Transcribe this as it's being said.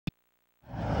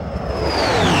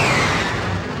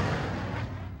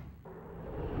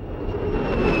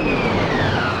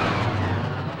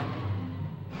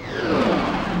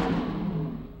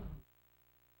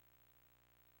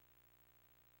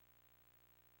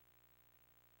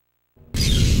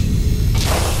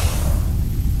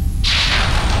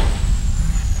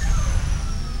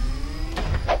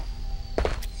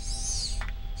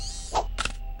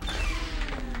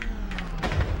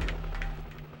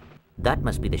That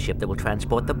must be the ship that will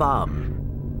transport the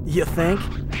bomb. You think?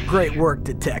 Great work,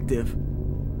 Detective.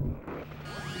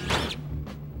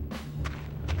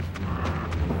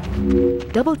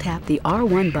 Double tap the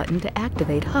R1 button to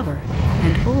activate hover,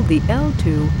 and hold the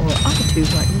L2 or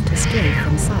R2 button to strafe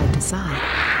from side to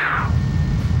side.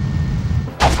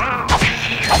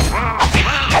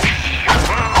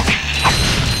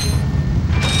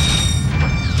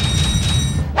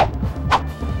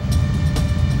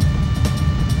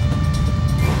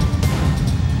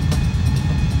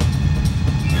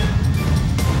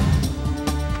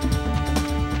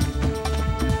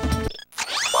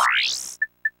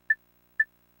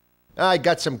 I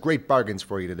got some great bargains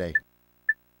for you today.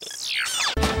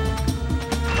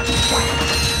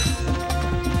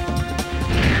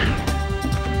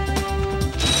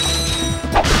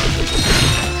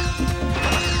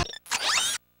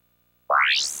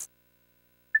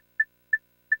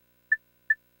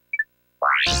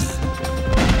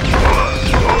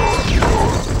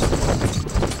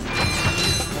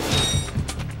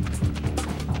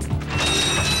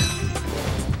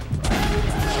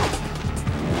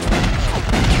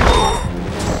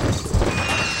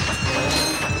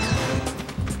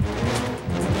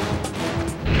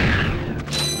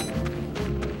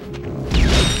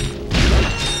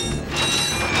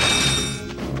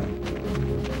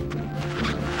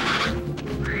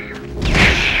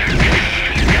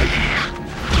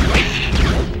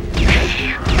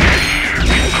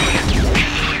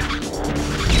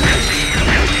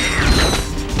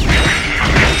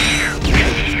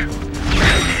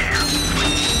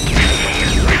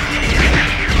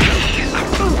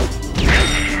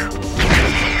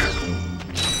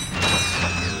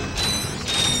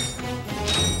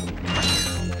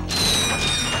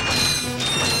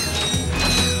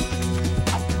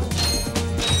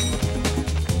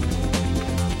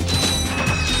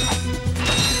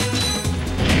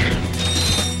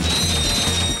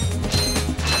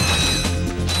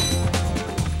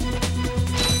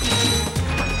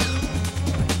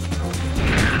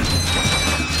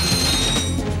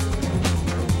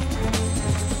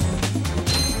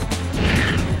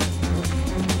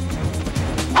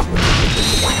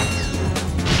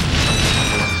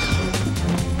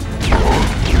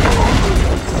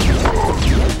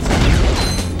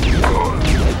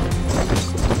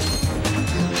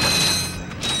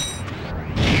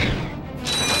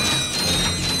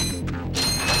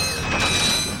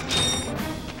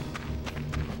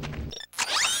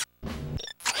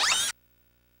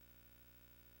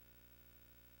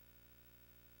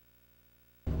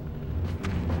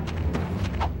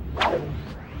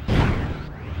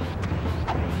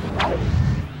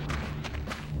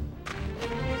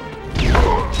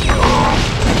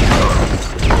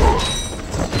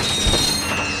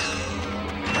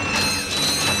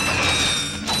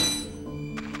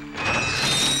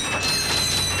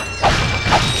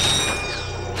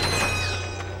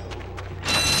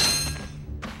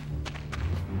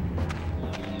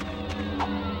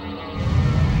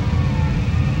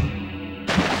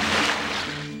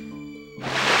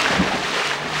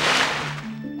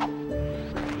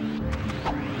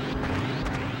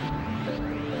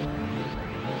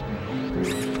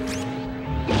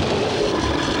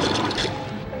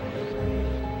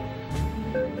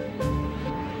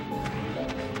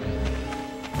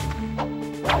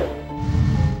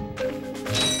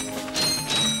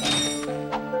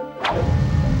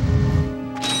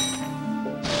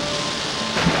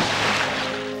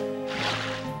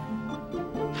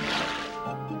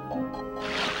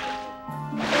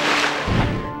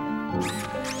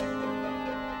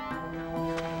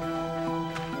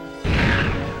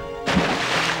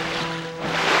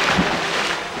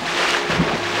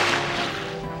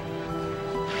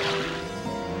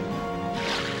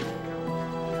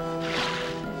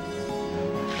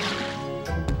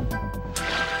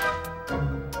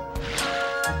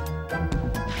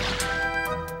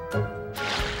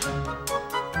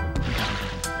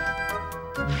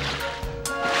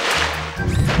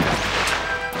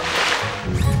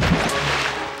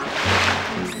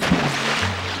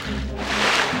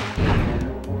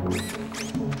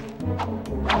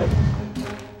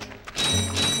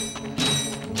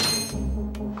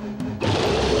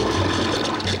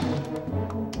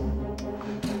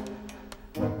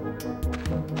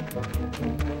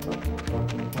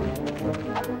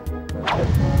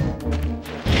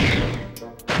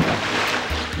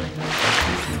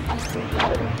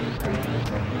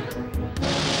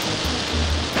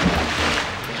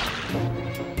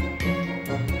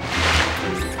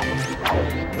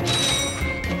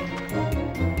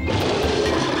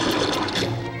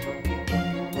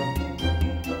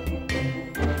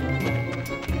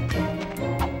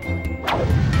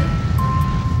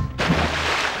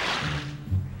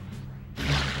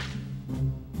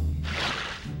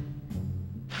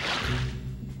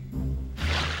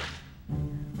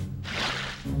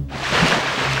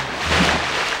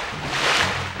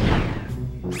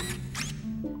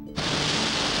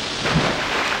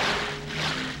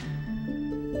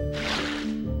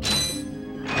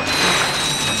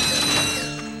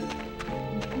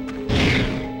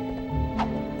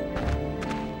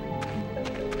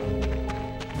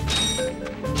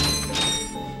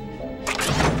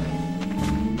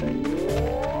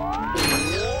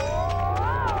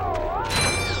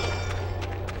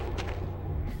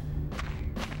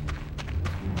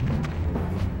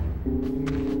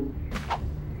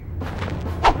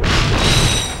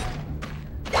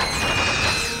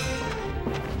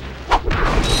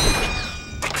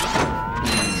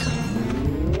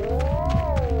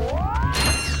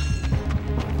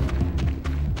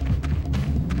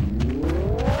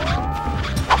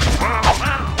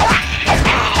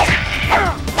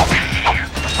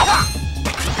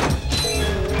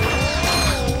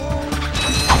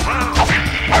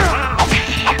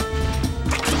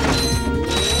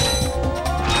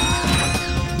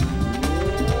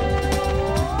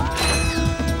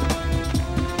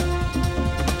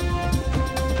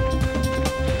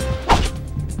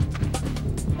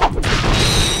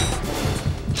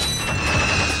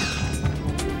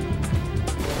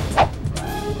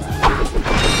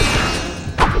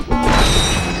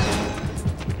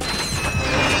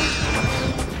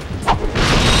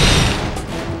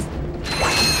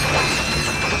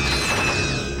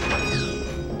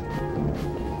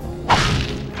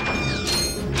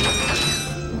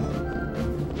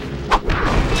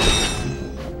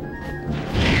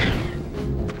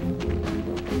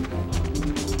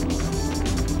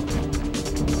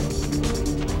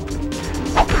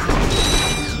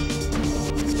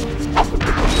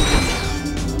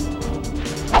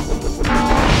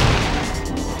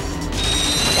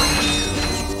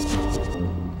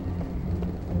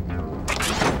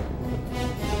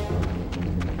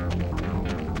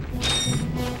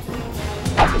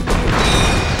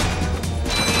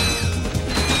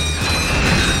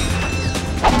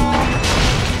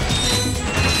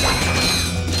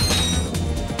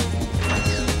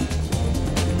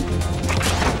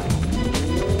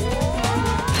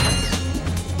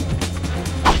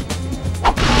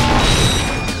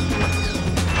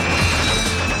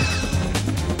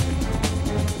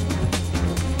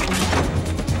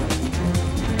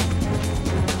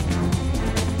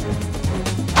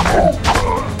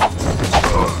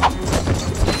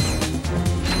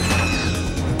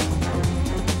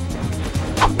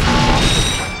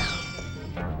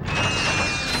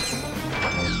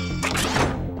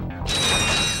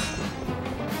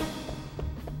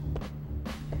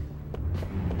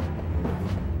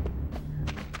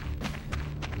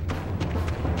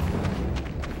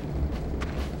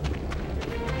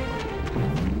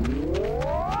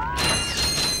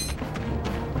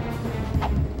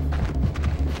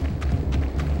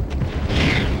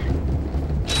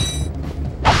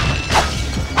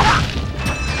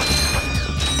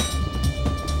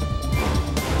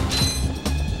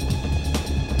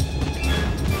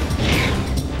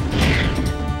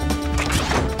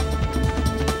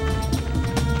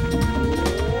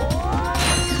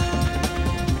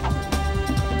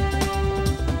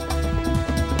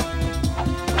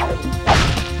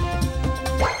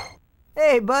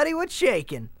 Hey, buddy, what's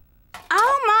shaking?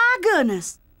 Oh, my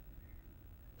goodness.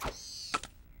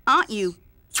 Aren't you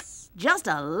just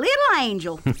a little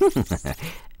angel?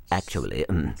 Actually,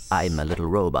 I'm a little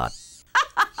robot.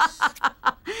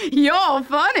 You're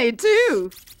funny,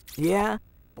 too. Yeah,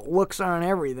 but looks aren't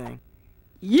everything.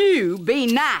 You be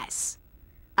nice.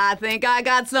 I think I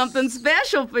got something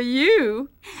special for you.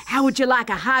 How would you like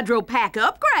a hydro pack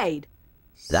upgrade?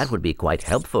 That would be quite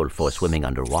helpful for swimming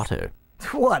underwater.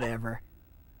 Whatever.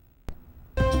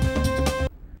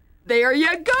 There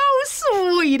you go,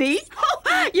 sweetie.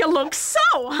 You look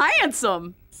so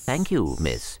handsome. Thank you,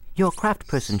 miss. Your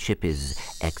craftspersonship is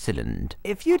excellent.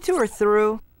 If you two are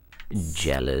through...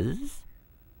 Jealous?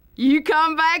 You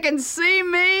come back and see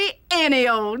me any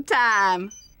old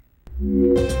time.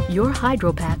 Your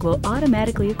hydro pack will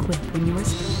automatically equip when you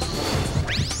are...